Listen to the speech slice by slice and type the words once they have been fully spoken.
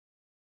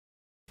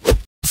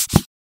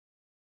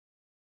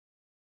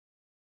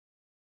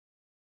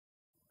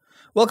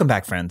Welcome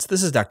back, friends.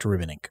 This is Dr.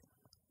 Rybinnik.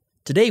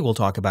 Today we'll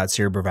talk about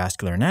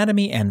cerebrovascular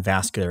anatomy and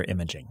vascular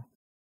imaging.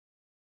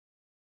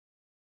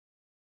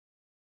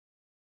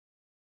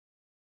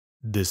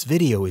 This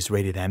video is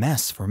rated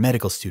MS for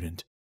medical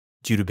student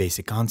due to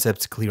basic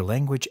concepts, clear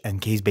language, and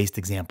case-based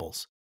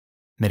examples.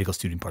 Medical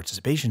student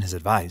participation is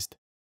advised.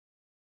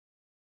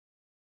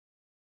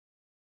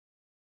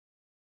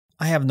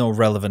 I have no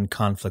relevant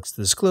conflicts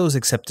to disclose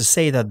except to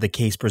say that the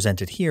case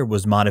presented here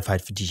was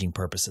modified for teaching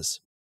purposes.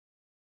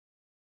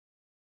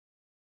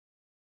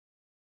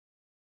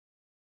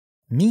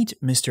 Meet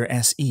Mr.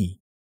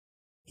 S.E.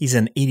 He's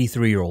an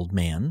 83-year-old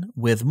man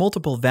with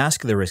multiple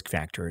vascular risk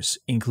factors,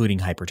 including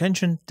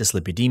hypertension,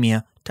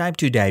 dyslipidemia, type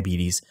 2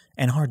 diabetes,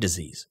 and heart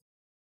disease.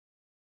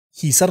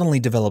 He suddenly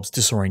develops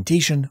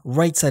disorientation,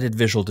 right-sided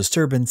visual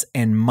disturbance,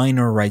 and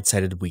minor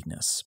right-sided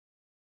weakness.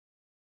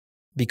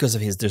 Because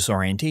of his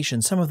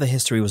disorientation, some of the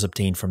history was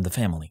obtained from the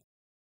family.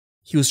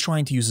 He was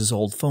trying to use his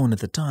old phone at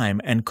the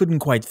time and couldn't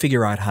quite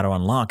figure out how to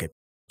unlock it,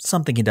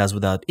 something he does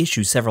without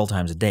issue several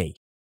times a day.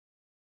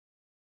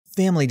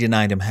 Family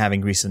denied him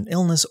having recent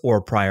illness or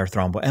prior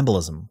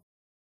thromboembolism.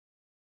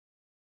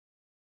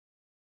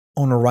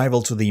 On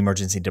arrival to the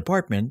emergency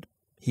department,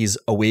 he's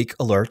awake,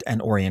 alert,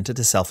 and oriented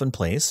to self and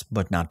place,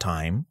 but not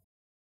time.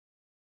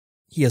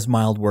 He has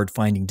mild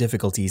word-finding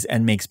difficulties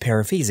and makes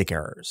paraphasic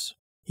errors.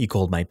 He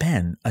called my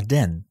pen a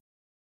den.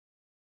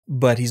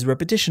 But his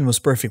repetition was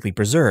perfectly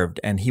preserved,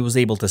 and he was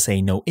able to say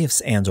no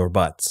ifs, ands, or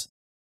buts.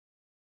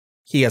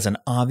 He has an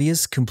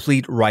obvious,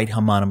 complete right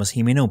homonymous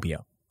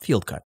hemianopia,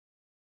 field cut.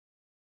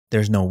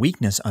 There's no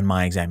weakness on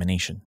my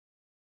examination.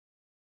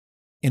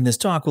 In this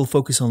talk, we'll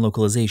focus on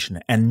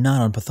localization and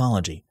not on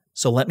pathology,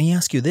 so let me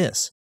ask you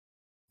this.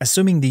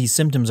 Assuming these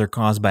symptoms are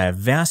caused by a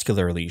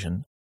vascular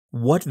lesion,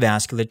 what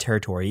vascular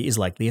territory is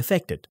likely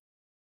affected?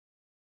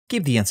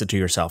 Keep the answer to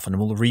yourself and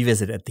we'll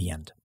revisit at the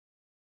end.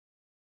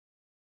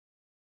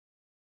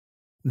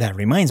 That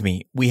reminds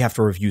me, we have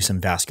to review some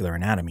vascular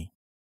anatomy.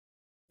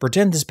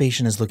 Pretend this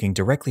patient is looking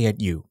directly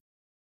at you.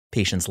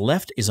 Patient's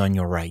left is on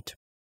your right.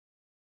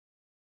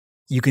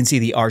 You can see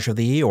the arch of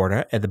the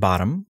aorta at the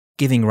bottom,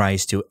 giving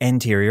rise to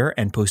anterior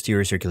and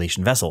posterior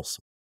circulation vessels.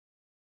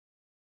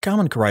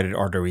 Common carotid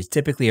arteries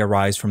typically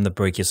arise from the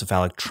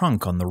brachiocephalic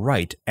trunk on the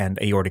right and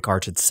aortic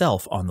arch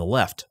itself on the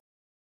left.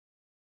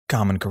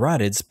 Common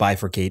carotids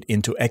bifurcate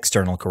into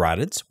external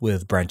carotids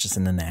with branches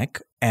in the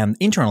neck and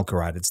internal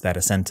carotids that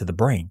ascend to the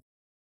brain.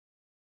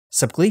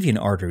 Subclavian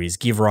arteries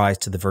give rise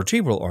to the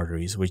vertebral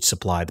arteries which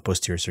supply the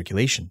posterior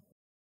circulation.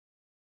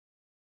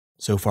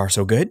 So far,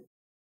 so good?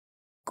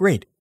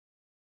 Great.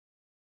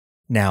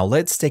 Now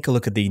let's take a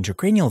look at the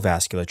intracranial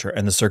vasculature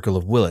and the circle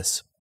of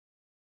Willis.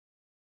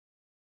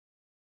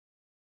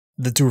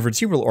 The two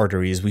vertebral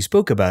arteries we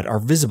spoke about are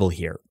visible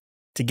here,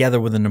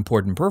 together with an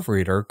important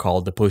perforator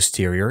called the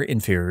posterior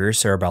inferior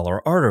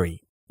cerebellar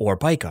artery, or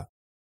PICA.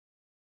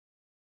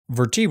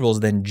 Vertebrals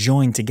then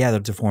join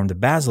together to form the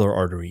basilar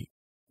artery,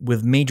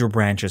 with major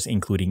branches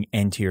including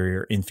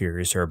anterior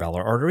inferior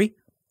cerebellar artery,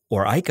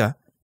 or AICA,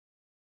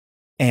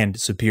 and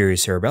superior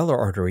cerebellar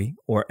artery,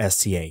 or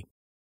SCA.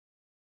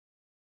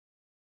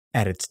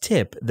 At its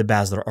tip, the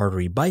basilar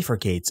artery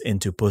bifurcates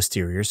into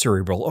posterior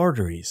cerebral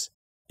arteries.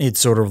 It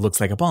sort of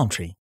looks like a palm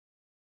tree.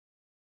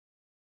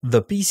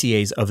 The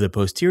PCAs of the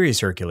posterior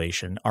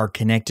circulation are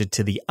connected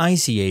to the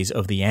ICAs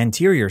of the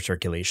anterior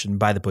circulation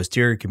by the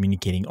posterior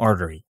communicating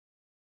artery.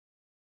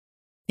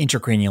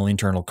 Intracranial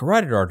internal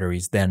carotid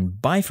arteries then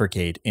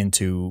bifurcate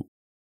into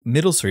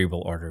middle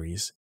cerebral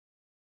arteries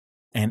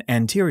and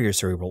anterior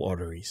cerebral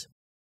arteries.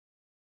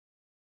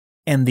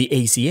 And the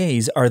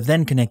ACAs are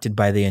then connected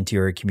by the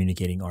anterior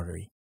communicating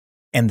artery.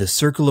 And the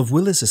circle of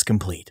Willis is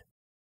complete.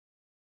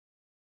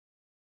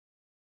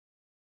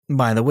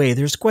 By the way,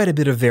 there's quite a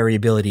bit of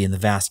variability in the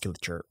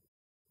vasculature.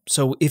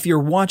 So if you're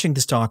watching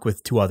this talk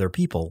with two other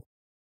people,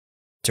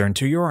 turn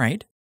to your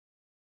right.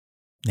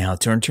 Now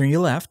turn to your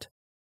left.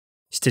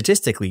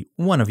 Statistically,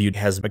 one of you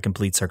has a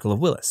complete circle of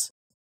Willis.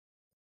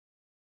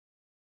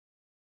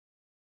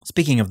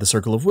 Speaking of the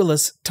circle of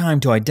Willis, time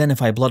to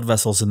identify blood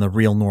vessels in the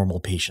real normal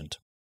patient.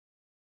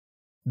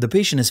 The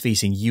patient is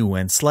facing you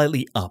and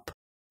slightly up,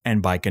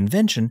 and by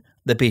convention,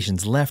 the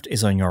patient's left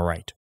is on your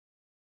right.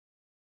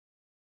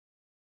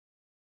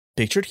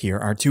 Pictured here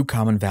are two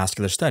common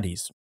vascular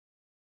studies: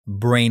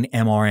 brain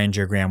MR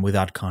angiogram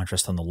without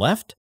contrast on the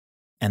left,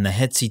 and the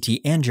head CT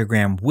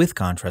angiogram with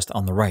contrast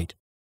on the right.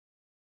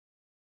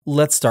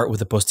 Let's start with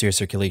the posterior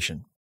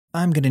circulation.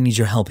 I'm going to need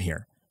your help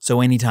here,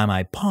 so anytime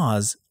I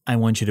pause, I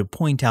want you to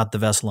point out the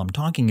vessel I'm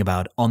talking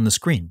about on the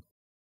screen.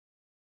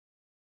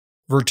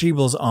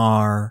 Vertebrals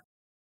are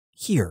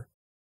here.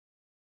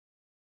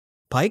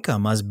 PICA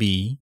must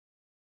be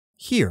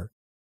here,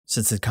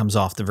 since it comes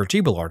off the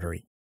vertebral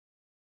artery.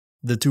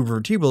 The two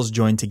vertebrals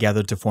join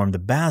together to form the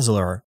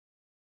basilar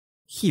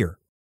here.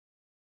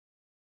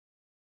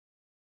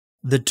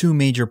 The two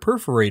major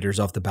perforators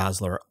of the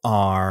basilar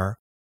are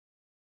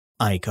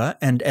AICA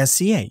and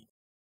SCA.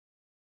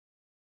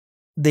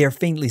 They are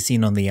faintly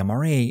seen on the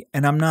MRA,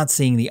 and I'm not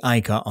seeing the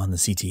AICA on the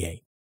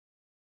CTA.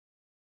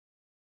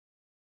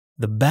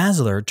 the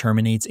basilar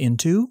terminates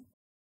into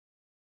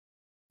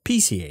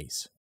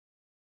PCAs.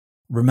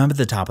 Remember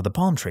the top of the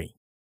palm tree.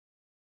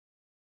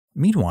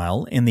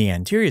 Meanwhile, in the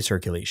anterior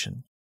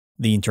circulation,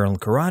 the internal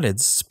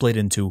carotids split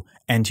into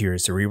anterior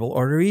cerebral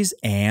arteries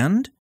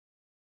and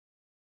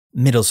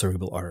middle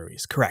cerebral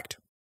arteries, correct.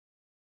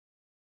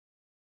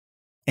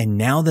 And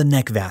now the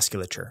neck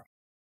vasculature.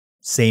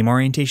 Same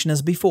orientation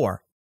as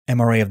before.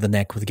 MRA of the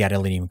neck with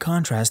gadolinium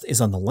contrast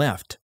is on the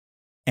left,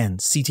 and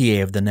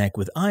CTA of the neck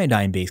with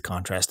iodine-based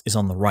contrast is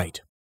on the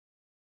right.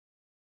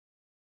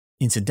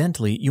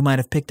 Incidentally, you might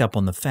have picked up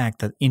on the fact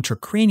that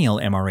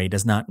intracranial MRA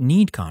does not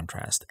need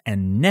contrast,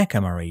 and neck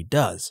MRA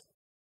does.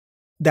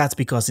 That's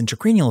because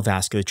intracranial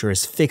vasculature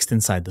is fixed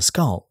inside the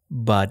skull,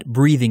 but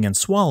breathing and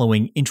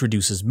swallowing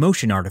introduces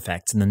motion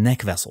artifacts in the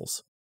neck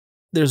vessels.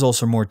 There's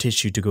also more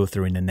tissue to go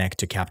through in the neck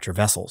to capture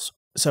vessels.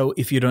 So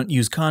if you don't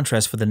use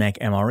contrast for the neck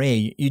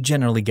MRA, you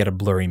generally get a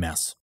blurry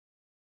mess.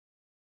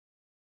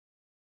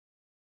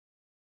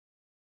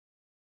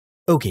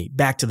 Okay,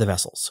 back to the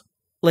vessels.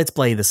 Let's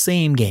play the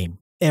same game.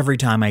 Every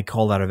time I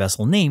call out a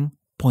vessel name,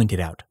 point it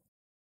out.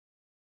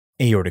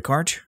 Aortic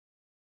arch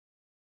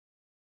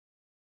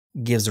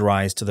gives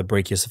rise to the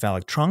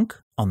brachiocephalic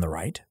trunk on the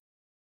right,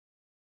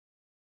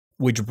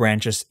 which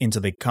branches into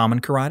the common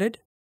carotid,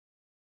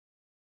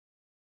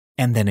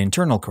 and then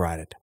internal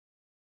carotid.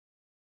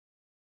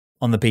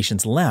 On the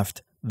patient's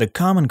left, the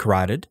common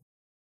carotid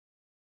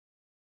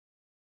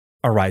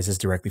arises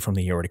directly from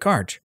the aortic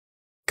arch.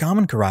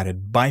 Common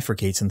carotid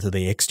bifurcates into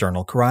the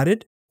external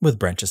carotid, with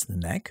branches in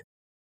the neck,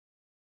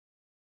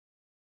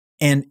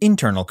 and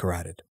internal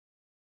carotid.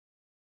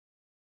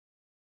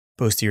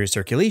 Posterior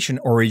circulation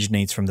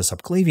originates from the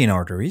subclavian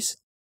arteries,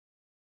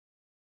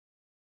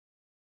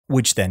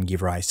 which then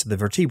give rise to the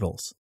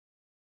vertebrals.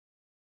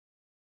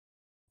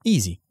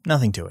 Easy,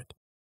 nothing to it.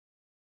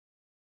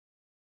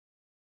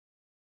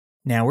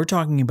 Now we're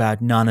talking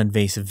about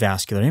non-invasive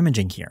vascular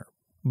imaging here,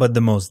 but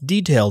the most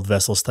detailed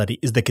vessel study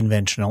is the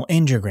conventional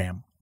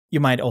angiogram. You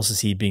might also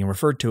see it being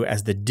referred to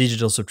as the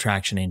digital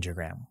subtraction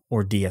angiogram,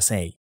 or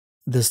DSA.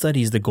 The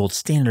study is the gold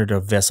standard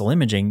of vessel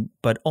imaging,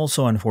 but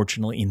also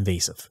unfortunately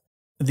invasive.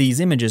 These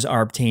images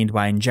are obtained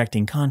by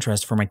injecting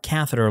contrast from a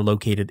catheter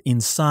located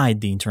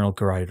inside the internal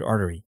carotid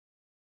artery.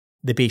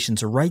 The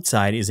patient's right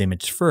side is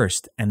imaged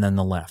first, and then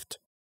the left.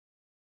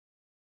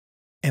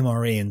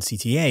 MRA and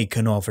CTA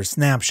can offer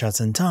snapshots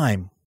in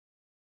time.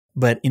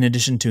 But in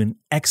addition to an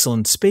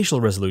excellent spatial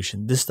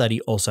resolution, this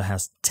study also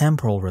has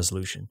temporal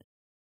resolution.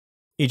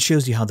 It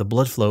shows you how the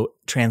blood flow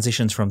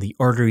transitions from the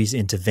arteries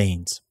into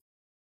veins.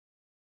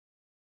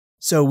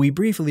 So we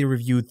briefly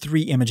reviewed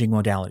 3 imaging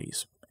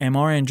modalities: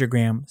 MR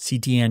angiogram,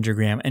 CT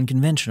angiogram, and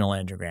conventional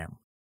angiogram.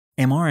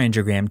 MR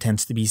angiogram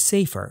tends to be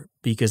safer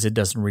because it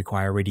doesn't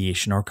require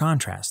radiation or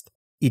contrast.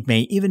 It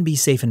may even be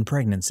safe in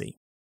pregnancy.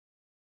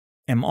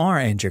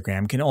 MR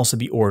angiogram can also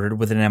be ordered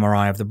with an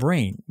MRI of the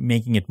brain,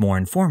 making it more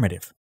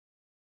informative.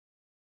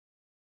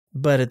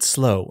 But it's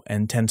slow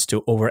and tends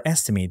to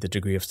overestimate the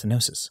degree of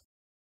stenosis.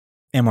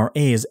 MRA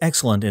is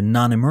excellent in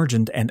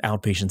non-emergent and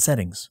outpatient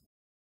settings.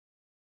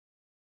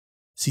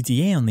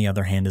 CTA, on the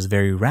other hand, is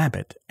very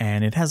rapid,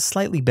 and it has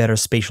slightly better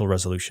spatial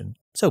resolution,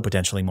 so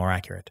potentially more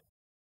accurate.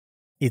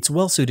 It's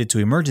well suited to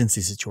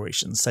emergency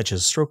situations, such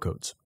as stroke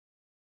codes.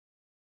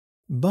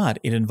 But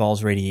it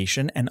involves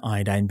radiation and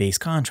iodine-based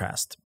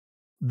contrast.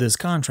 This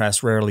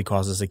contrast rarely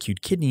causes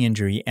acute kidney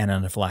injury and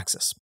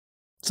anaphylaxis,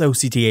 so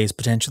CTA is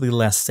potentially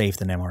less safe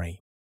than MRA.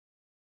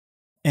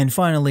 And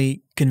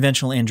finally,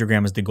 conventional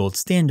angiogram is the gold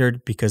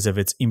standard because of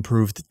its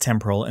improved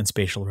temporal and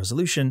spatial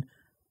resolution,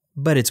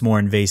 but it's more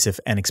invasive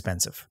and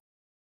expensive.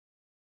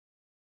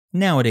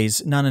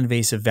 Nowadays,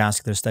 non-invasive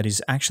vascular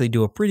studies actually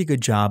do a pretty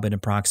good job in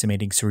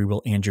approximating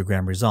cerebral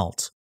angiogram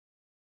results.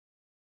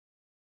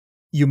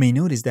 You may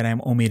notice that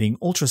I'm omitting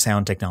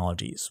ultrasound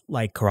technologies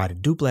like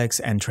carotid duplex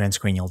and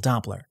transcranial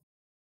Doppler.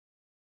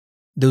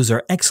 Those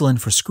are excellent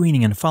for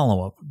screening and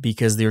follow-up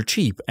because they're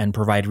cheap and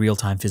provide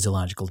real-time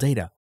physiological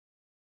data.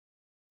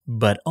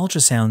 But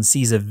ultrasound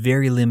sees a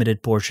very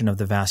limited portion of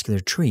the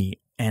vascular tree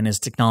and is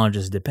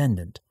technologist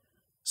dependent,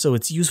 so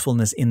its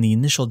usefulness in the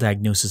initial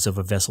diagnosis of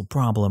a vessel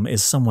problem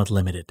is somewhat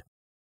limited.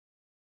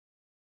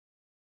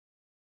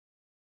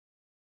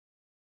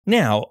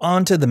 Now,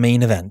 on to the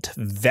main event,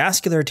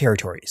 vascular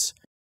territories.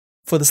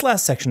 For this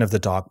last section of the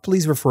talk,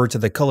 please refer to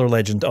the color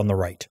legend on the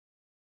right.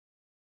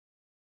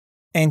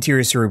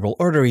 Anterior cerebral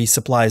artery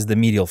supplies the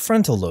medial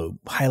frontal lobe,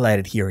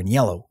 highlighted here in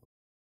yellow.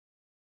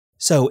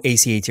 So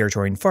ACA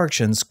territory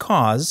infarctions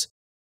cause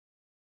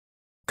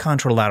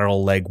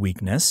contralateral leg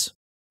weakness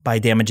by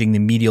damaging the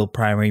medial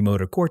primary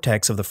motor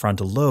cortex of the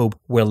frontal lobe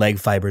where leg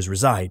fibers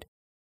reside,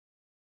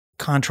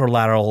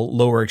 contralateral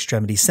lower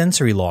extremity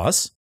sensory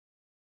loss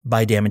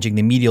by damaging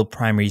the medial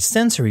primary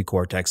sensory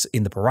cortex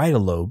in the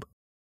parietal lobe,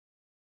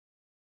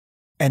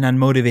 an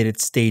unmotivated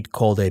state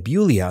called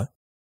abulia,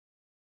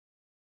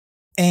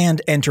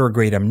 and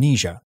anterograde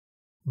amnesia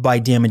by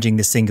damaging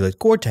the cingulate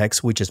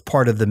cortex, which is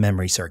part of the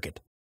memory circuit.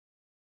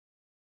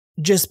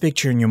 Just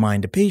picture in your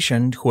mind a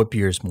patient who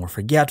appears more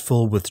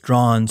forgetful,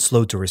 withdrawn,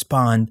 slow to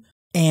respond,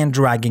 and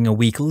dragging a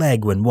weak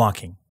leg when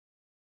walking.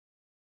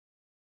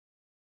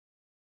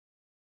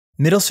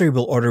 Middle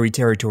cerebral artery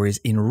territories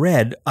in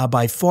red are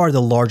by far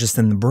the largest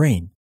in the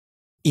brain.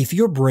 If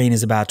your brain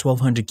is about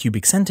 1200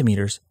 cubic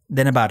centimeters,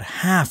 then about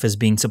half is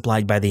being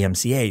supplied by the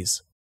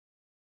MCAs.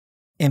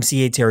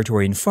 MCA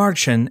territory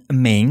infarction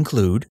may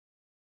include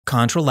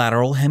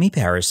contralateral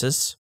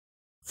hemiparesis,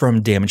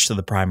 from damage to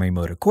the primary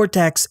motor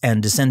cortex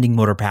and descending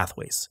motor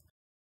pathways.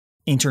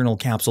 Internal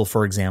capsule,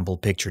 for example,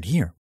 pictured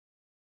here.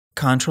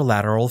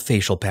 Contralateral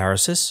facial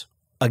paresis,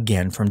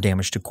 again from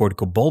damage to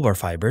corticobulbar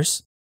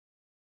fibers.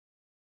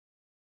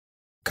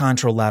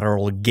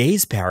 Contralateral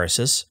gaze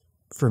paresis,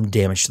 from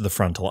damage to the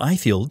frontal eye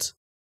fields.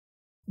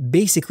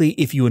 Basically,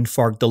 if you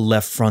infarct the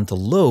left frontal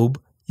lobe,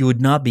 you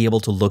would not be able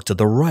to look to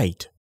the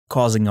right,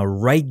 causing a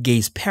right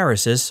gaze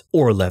paresis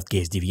or left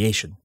gaze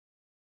deviation.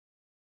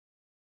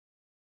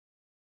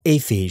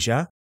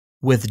 Aphasia,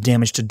 with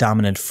damage to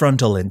dominant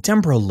frontal and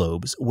temporal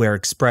lobes where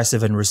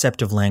expressive and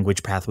receptive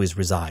language pathways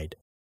reside.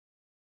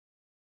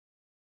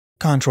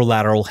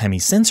 Contralateral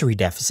hemisensory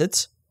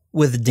deficits,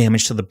 with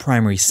damage to the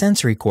primary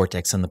sensory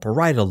cortex and the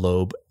parietal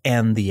lobe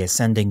and the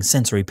ascending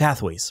sensory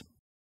pathways.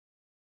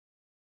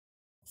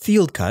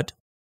 Field cut,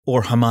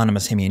 or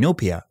homonymous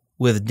hemianopia,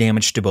 with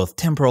damage to both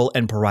temporal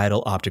and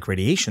parietal optic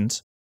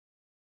radiations.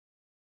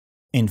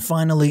 And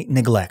finally,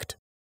 neglect,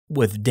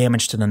 with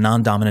damage to the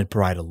non-dominant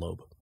parietal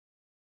lobe.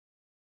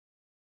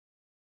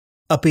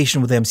 A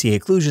patient with MCA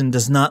occlusion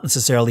does not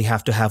necessarily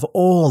have to have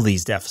all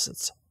these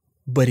deficits.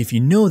 But if you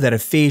know that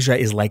aphasia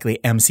is likely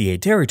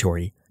MCA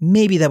territory,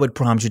 maybe that would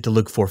prompt you to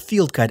look for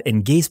field cut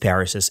and gaze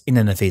paresis in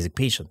an aphasic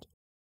patient.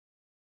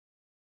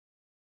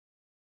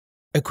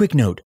 A quick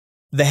note,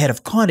 the head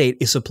of caudate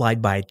is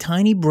supplied by a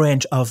tiny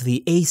branch of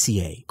the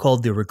AICA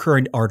called the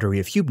recurrent artery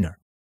of Hübner.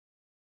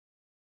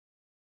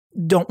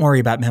 Don't worry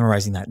about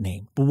memorizing that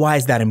name, but why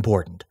is that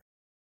important?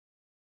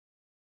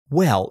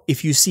 Well,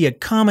 if you see a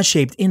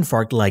comma-shaped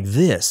infarct like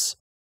this,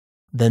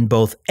 then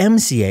both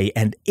MCA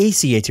and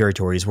AICA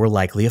territories were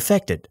likely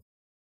affected.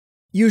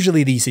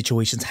 Usually these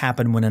situations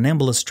happen when an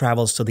embolus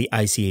travels to the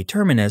ICA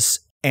terminus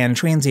and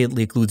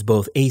transiently occludes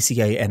both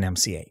AICA and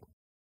MCA.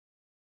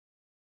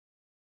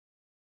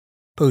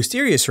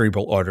 Posterior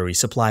cerebral artery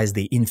supplies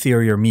the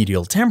inferior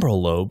medial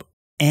temporal lobe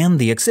and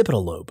the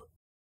occipital lobe.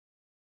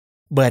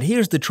 But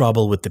here's the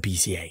trouble with the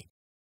PCA.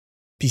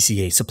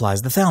 PCA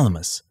supplies the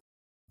thalamus.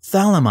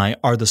 Thalami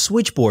are the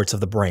switchboards of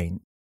the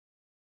brain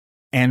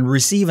and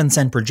receive and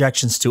send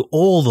projections to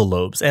all the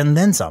lobes and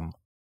then some.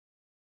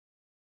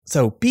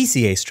 So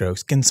PCA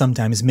strokes can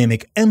sometimes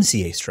mimic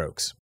MCA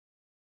strokes.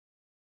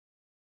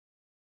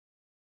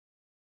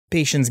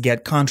 Patients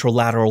get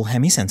contralateral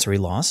hemisensory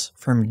loss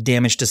from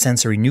damage to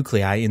sensory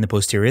nuclei in the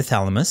posterior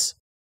thalamus,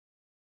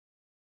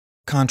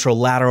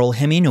 contralateral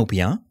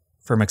hemianopia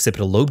from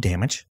occipital lobe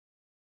damage,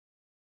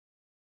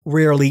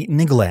 rarely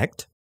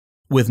neglect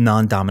with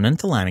non-dominant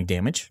thalamic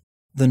damage.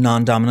 The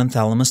non-dominant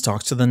thalamus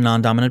talks to the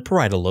non-dominant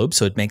parietal lobe,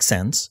 so it makes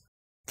sense.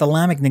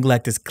 Thalamic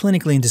neglect is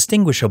clinically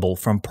indistinguishable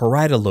from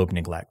parietal lobe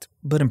neglect,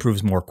 but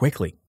improves more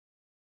quickly.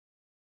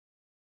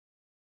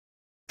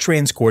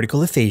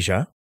 Transcortical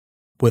aphasia,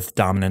 with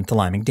dominant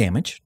thalamic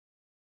damage.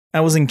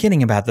 I wasn't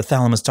kidding about the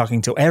thalamus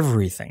talking to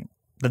everything.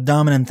 The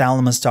dominant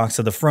thalamus talks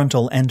to the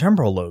frontal and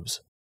temporal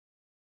lobes.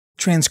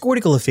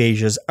 Transcortical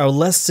aphasias are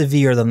less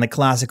severe than the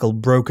classical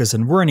Broca's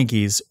and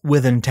Wernicke's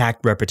with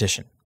intact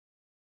repetition.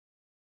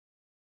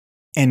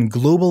 And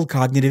global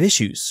cognitive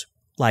issues,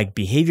 like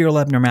behavioral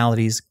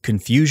abnormalities,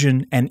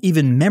 confusion, and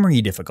even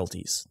memory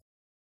difficulties.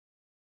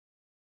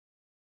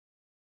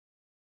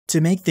 To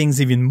make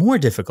things even more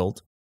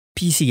difficult,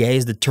 PCA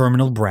is the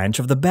terminal branch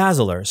of the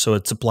basilar, so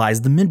it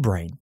supplies the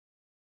midbrain.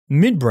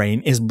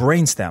 Midbrain is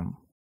brainstem.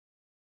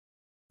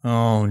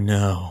 Oh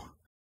no.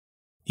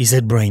 He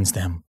said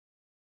brainstem.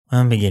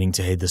 I'm beginning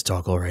to hate this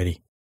talk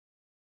already.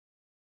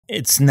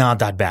 It's not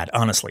that bad,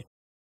 honestly.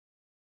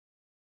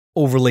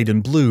 Overlaid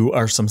in blue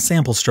are some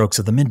sample strokes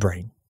of the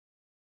midbrain.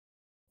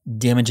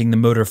 Damaging the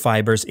motor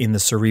fibers in the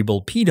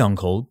cerebral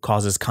peduncle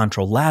causes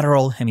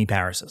contralateral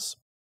hemiparesis.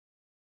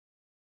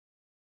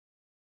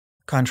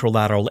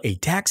 Contralateral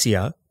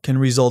ataxia can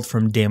result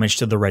from damage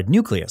to the red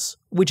nucleus,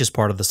 which is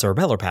part of the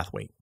cerebellar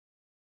pathway.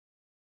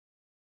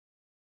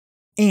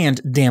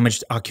 And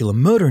damaged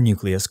oculomotor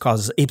nucleus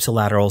causes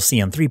ipsilateral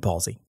CN3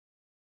 palsy.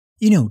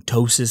 You know,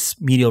 ptosis,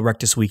 medial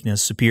rectus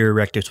weakness, superior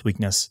rectus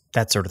weakness,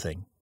 that sort of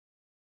thing.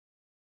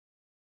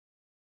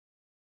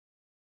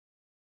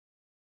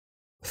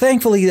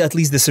 Thankfully, at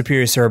least the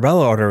superior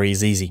cerebellar artery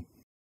is easy.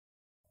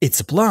 It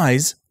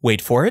supplies,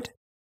 wait for it,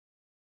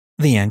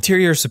 the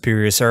anterior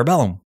superior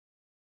cerebellum.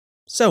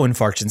 So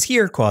infarctions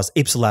here cause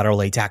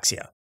ipsilateral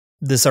ataxia.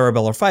 The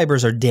cerebellar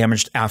fibers are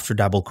damaged after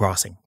double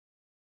crossing.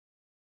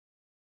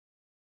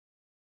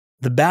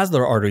 The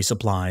basilar artery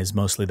supplies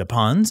mostly the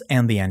pons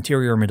and the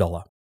anterior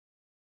medulla.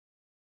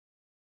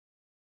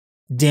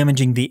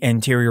 Damaging the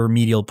anterior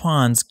medial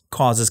pons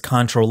causes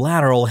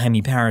contralateral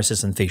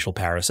hemiparesis and facial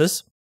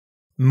paresis.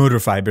 Motor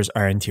fibers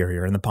are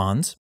anterior in the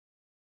pons.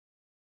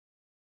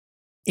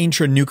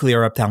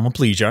 Intranuclear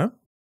ophthalmoplegia,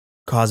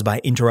 caused by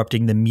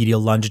interrupting the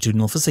medial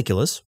longitudinal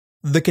fasciculus,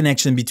 the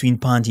connection between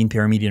pontine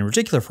paramedian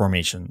reticular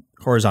formation,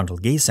 horizontal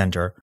gaze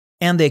center,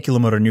 and the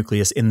oculomotor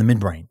nucleus in the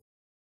midbrain.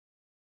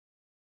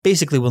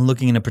 Basically, when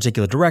looking in a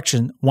particular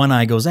direction, one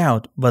eye goes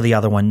out, but the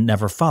other one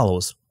never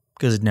follows,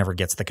 because it never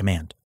gets the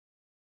command.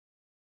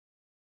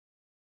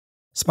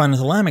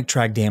 Spinothalamic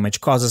tract damage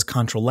causes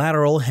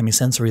contralateral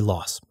hemisensory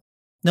loss.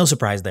 No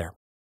surprise there.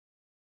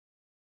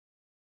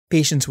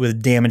 Patients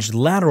with damaged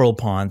lateral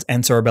pons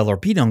and cerebellar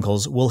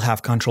peduncles will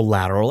have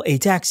contralateral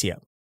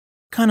ataxia,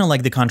 kind of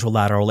like the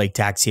contralateral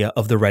ataxia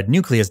of the red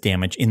nucleus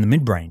damage in the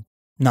midbrain,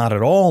 not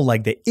at all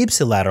like the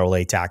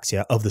ipsilateral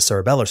ataxia of the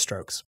cerebellar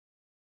strokes.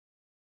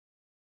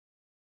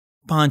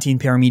 Pontine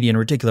paramedian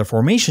reticular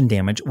formation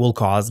damage will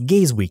cause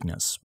gaze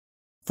weakness.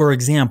 For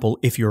example,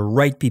 if your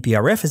right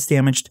PPRF is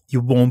damaged, you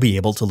won't be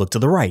able to look to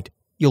the right.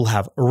 You'll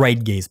have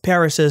right gaze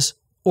paresis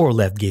or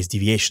left gaze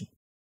deviation.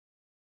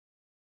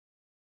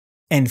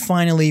 And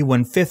finally,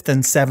 when 5th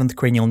and 7th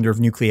cranial nerve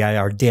nuclei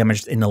are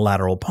damaged in the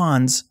lateral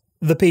pons,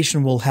 the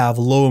patient will have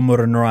lower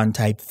motor neuron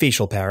type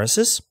facial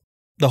paresis,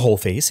 the whole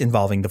face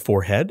involving the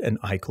forehead and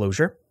eye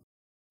closure,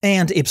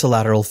 and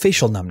ipsilateral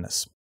facial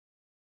numbness.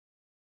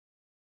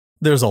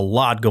 There's a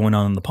lot going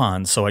on in the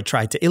pons, so I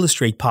tried to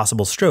illustrate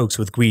possible strokes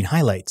with green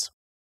highlights.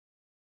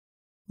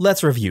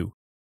 Let's review.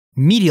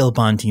 Medial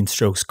pontine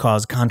strokes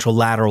cause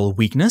contralateral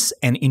weakness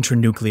and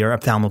intranuclear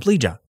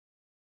ophthalmoplegia.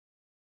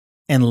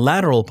 And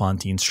lateral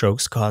pontine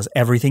strokes cause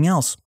everything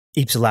else: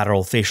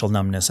 ipsilateral facial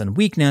numbness and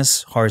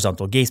weakness,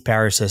 horizontal gaze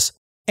paresis,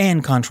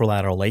 and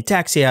contralateral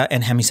ataxia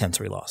and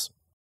hemisensory loss.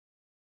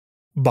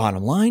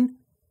 Bottom line,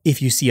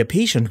 if you see a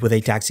patient with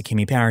ataxic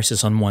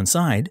hemiparesis on one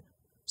side,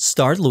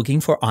 start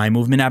looking for eye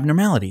movement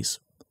abnormalities,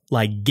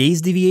 like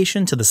gaze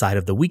deviation to the side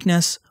of the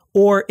weakness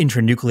or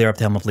intranuclear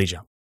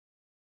ophthalmoplegia.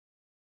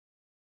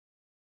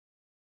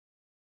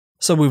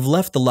 So we've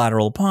left the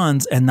lateral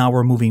pons, and now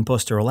we're moving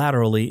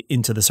posterolaterally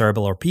into the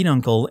cerebellar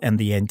peduncle and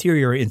the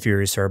anterior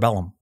inferior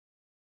cerebellum.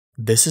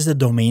 This is the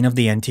domain of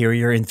the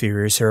anterior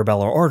inferior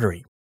cerebellar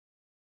artery.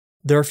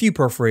 There are a few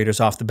perforators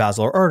off the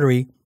basilar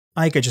artery.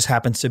 AICA just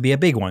happens to be a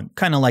big one,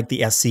 kind of like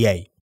the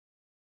SCA.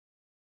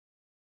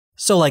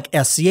 So like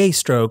SCA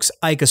strokes,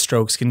 AICA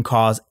strokes can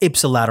cause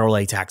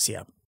ipsilateral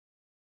ataxia.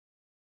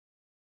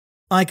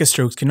 AICA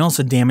strokes can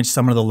also damage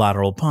some of the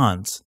lateral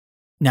pons.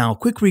 Now,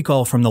 quick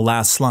recall from the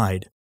last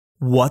slide.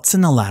 What's in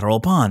the lateral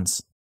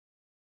pons?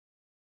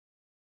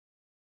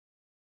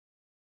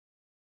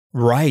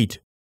 Right,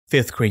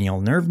 5th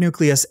cranial nerve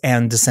nucleus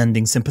and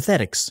descending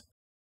sympathetics.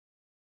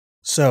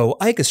 So,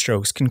 AICA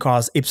strokes can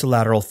cause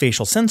ipsilateral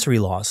facial sensory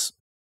loss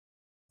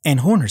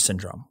and Horner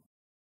syndrome.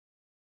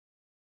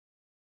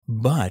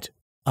 But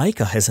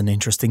AICA has an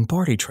interesting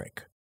party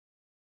trick.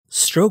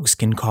 Strokes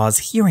can cause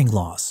hearing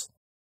loss.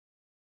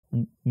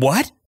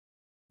 What?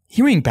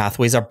 Hearing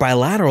pathways are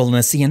bilateral in the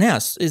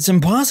CNS. It's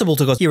impossible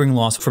to cause hearing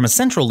loss from a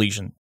central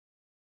lesion.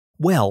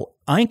 Well,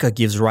 AICA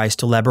gives rise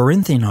to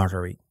labyrinthine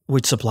artery,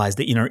 which supplies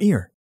the inner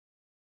ear.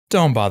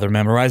 Don't bother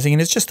memorizing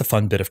it, it's just a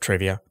fun bit of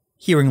trivia.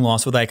 Hearing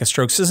loss with AICA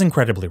strokes is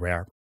incredibly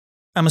rare.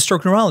 I'm a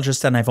stroke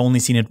neurologist and I've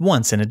only seen it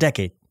once in a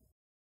decade.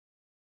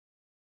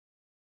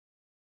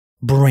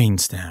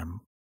 Brainstem.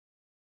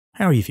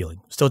 How are you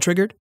feeling? Still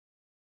triggered?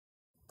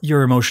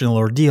 Your emotional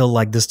ordeal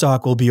like this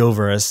talk will be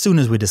over as soon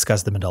as we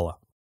discuss the medulla.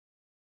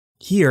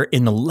 Here,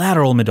 in the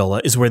lateral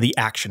medulla, is where the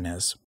action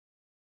is.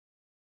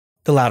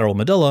 The lateral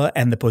medulla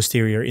and the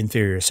posterior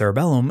inferior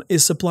cerebellum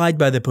is supplied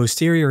by the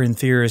posterior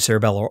inferior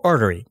cerebellar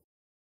artery,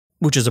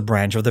 which is a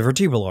branch of the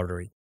vertebral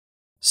artery.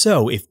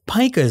 So, if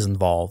PICA is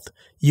involved,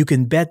 you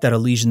can bet that a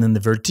lesion in the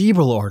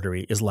vertebral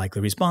artery is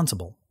likely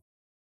responsible.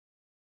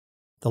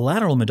 The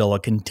lateral medulla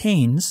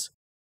contains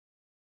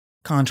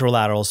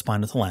contralateral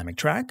spinothalamic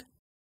tract,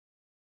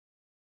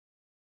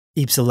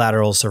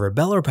 ipsilateral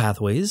cerebellar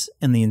pathways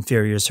in the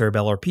inferior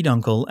cerebellar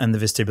peduncle and the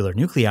vestibular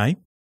nuclei,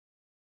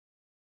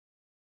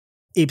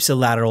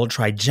 ipsilateral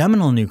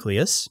trigeminal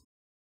nucleus,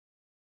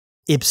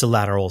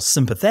 ipsilateral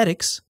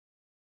sympathetics,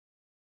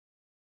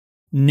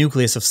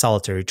 nucleus of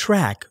solitary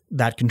tract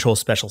that controls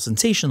special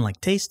sensation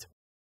like taste,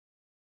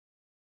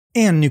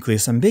 and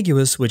nucleus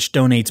ambiguus, which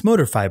donates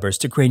motor fibers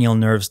to cranial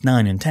nerves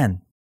 9 and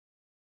 10.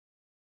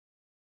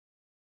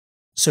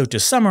 So to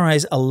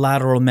summarize, a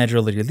lateral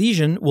medullary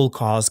lesion will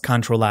cause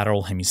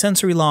contralateral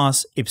hemisensory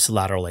loss,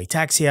 ipsilateral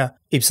ataxia,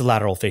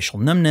 ipsilateral facial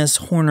numbness,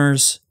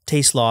 Horner's,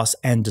 taste loss,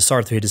 and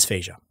dysarthria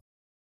dysphagia.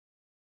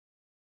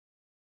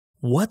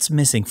 What's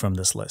missing from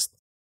this list?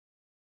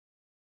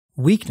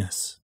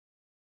 Weakness.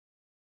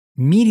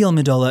 Medial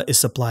medulla is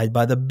supplied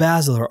by the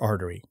basilar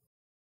artery.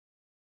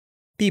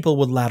 People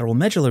with lateral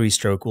medullary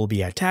stroke will be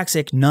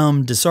ataxic,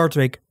 numb,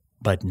 dysarthric,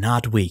 but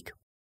not weak.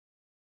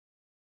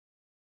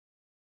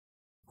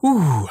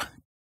 Whew,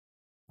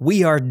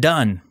 we are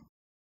done.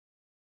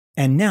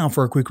 And now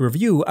for a quick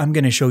review, I'm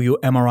going to show you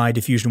MRI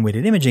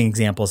diffusion-weighted imaging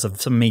examples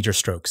of some major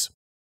strokes.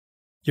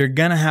 You're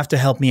going to have to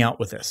help me out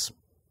with this.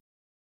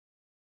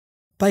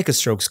 PICA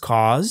strokes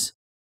cause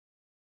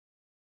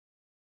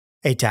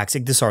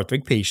ataxic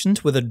dysarthric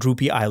patient with a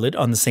droopy eyelid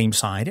on the same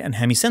side and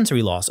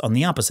hemisensory loss on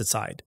the opposite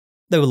side.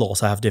 They will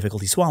also have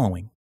difficulty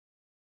swallowing.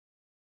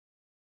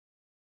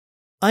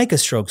 AICA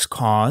strokes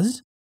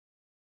cause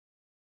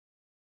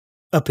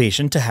a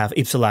patient to have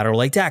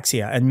ipsilateral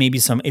ataxia and maybe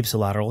some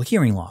ipsilateral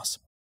hearing loss.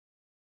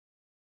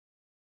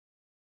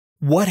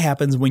 What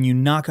happens when you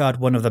knock out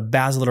one of the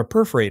basilar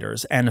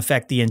perforators and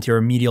affect the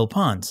anterior medial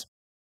pons?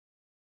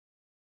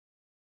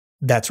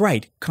 That's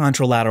right,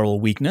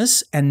 contralateral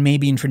weakness and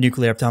maybe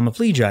intranuclear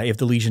ophthalmoplegia if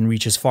the lesion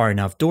reaches far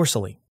enough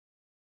dorsally.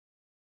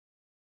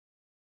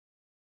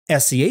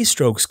 SCA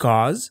strokes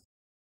cause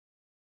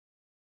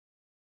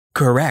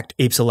correct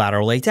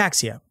ipsilateral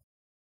ataxia.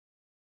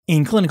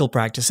 In clinical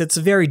practice, it's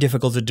very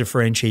difficult to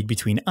differentiate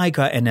between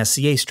AICA and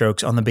SCA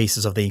strokes on the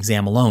basis of the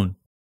exam alone.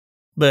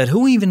 But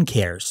who even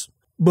cares?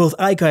 Both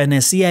AICA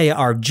and SCA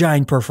are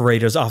giant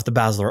perforators off the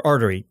basilar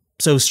artery,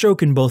 so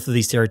stroke in both of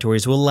these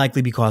territories will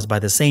likely be caused by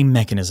the same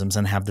mechanisms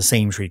and have the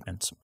same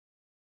treatments.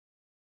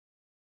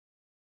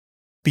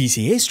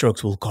 PCA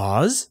strokes will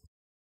cause…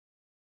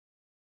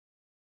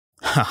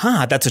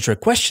 Haha, that's a trick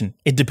question.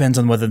 It depends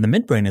on whether the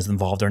midbrain is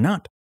involved or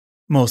not.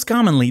 Most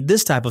commonly,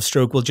 this type of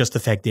stroke will just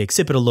affect the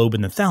occipital lobe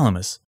and the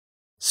thalamus.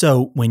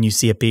 So, when you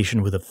see a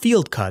patient with a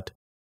field cut,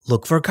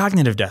 look for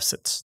cognitive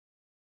deficits.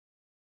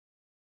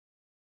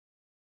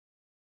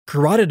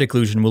 Carotid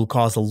occlusion will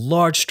cause a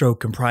large stroke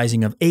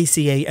comprising of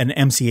ACA and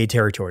MCA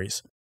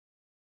territories.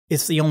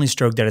 It's the only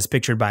stroke that is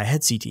pictured by a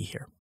head CT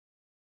here.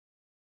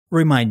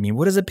 Remind me,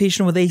 what does a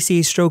patient with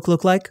ACA stroke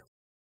look like?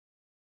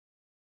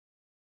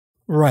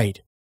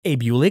 Right,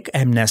 abulic,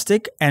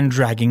 amnestic, and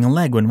dragging a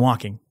leg when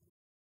walking.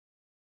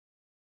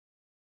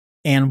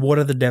 And what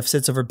are the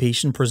deficits of a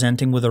patient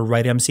presenting with a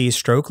right MCA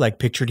stroke like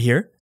pictured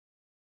here?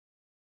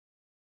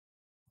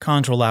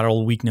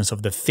 Contralateral weakness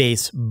of the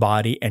face,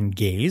 body, and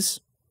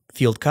gaze,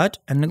 field cut,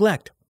 and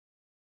neglect.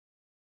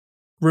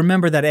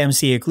 Remember that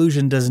MCA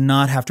occlusion does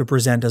not have to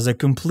present as a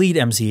complete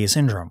MCA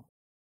syndrome.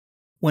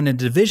 When a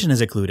division is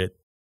occluded,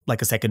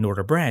 like a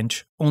second-order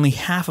branch, only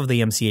half of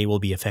the MCA will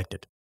be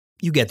affected.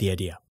 You get the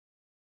idea.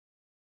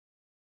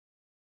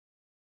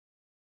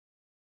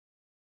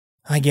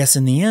 I guess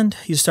in the end,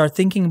 you start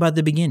thinking about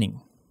the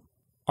beginning.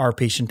 Our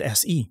patient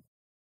SE.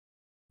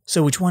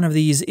 So which one of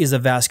these is a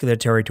vascular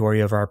territory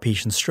of our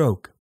patient's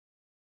stroke?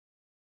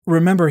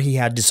 Remember, he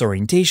had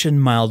disorientation,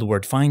 mild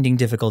word-finding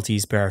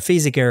difficulties,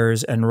 paraphasic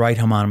errors, and right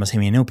homonymous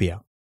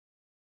hemianopia.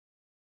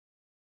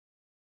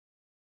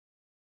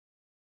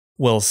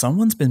 Well,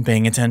 someone's been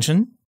paying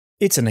attention.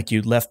 It's an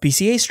acute left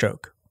PCA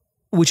stroke,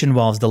 which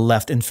involves the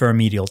left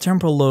inferomedial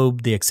temporal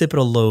lobe, the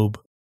occipital lobe,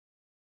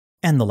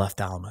 and the left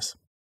thalamus.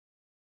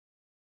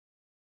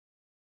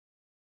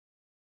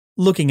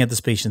 Looking at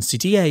this patient's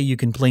CTA, you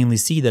can plainly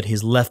see that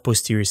his left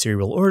posterior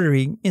cerebral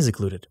artery is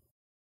occluded.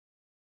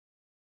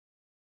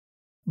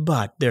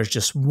 But there's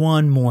just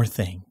one more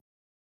thing.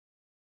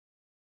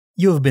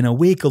 You have been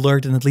awake,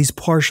 alert, and at least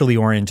partially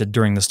oriented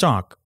during this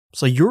talk,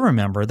 so you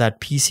remember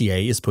that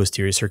PCA is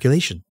posterior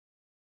circulation.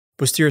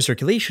 Posterior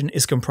circulation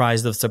is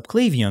comprised of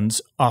subclavians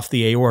off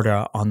the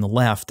aorta on the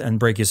left and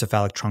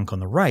brachiocephalic trunk on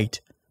the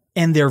right,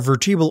 and their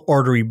vertebral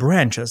artery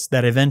branches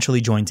that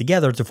eventually join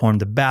together to form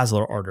the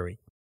basilar artery.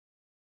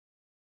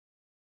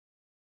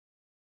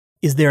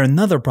 Is there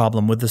another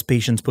problem with this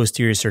patient's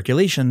posterior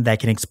circulation that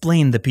can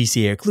explain the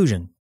PCA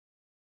occlusion?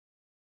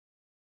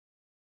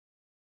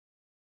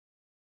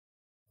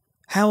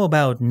 How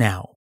about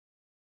now?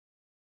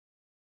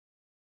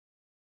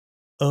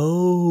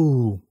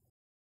 Oh.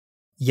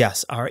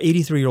 Yes, our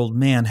 83-year-old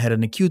man had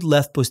an acute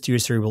left posterior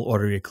cerebral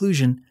artery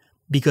occlusion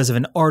because of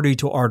an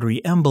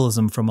artery-to-artery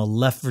embolism from a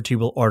left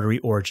vertebral artery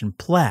origin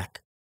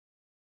plaque.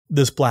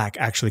 This plaque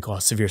actually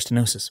caused severe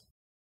stenosis.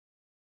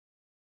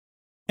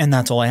 And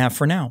that's all I have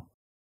for now.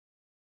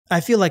 I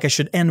feel like I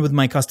should end with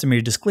my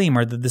customary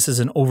disclaimer that this is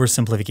an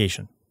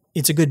oversimplification.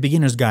 It's a good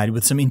beginner's guide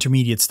with some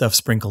intermediate stuff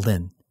sprinkled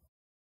in.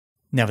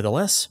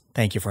 Nevertheless,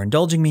 thank you for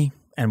indulging me,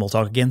 and we'll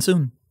talk again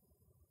soon.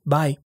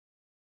 Bye.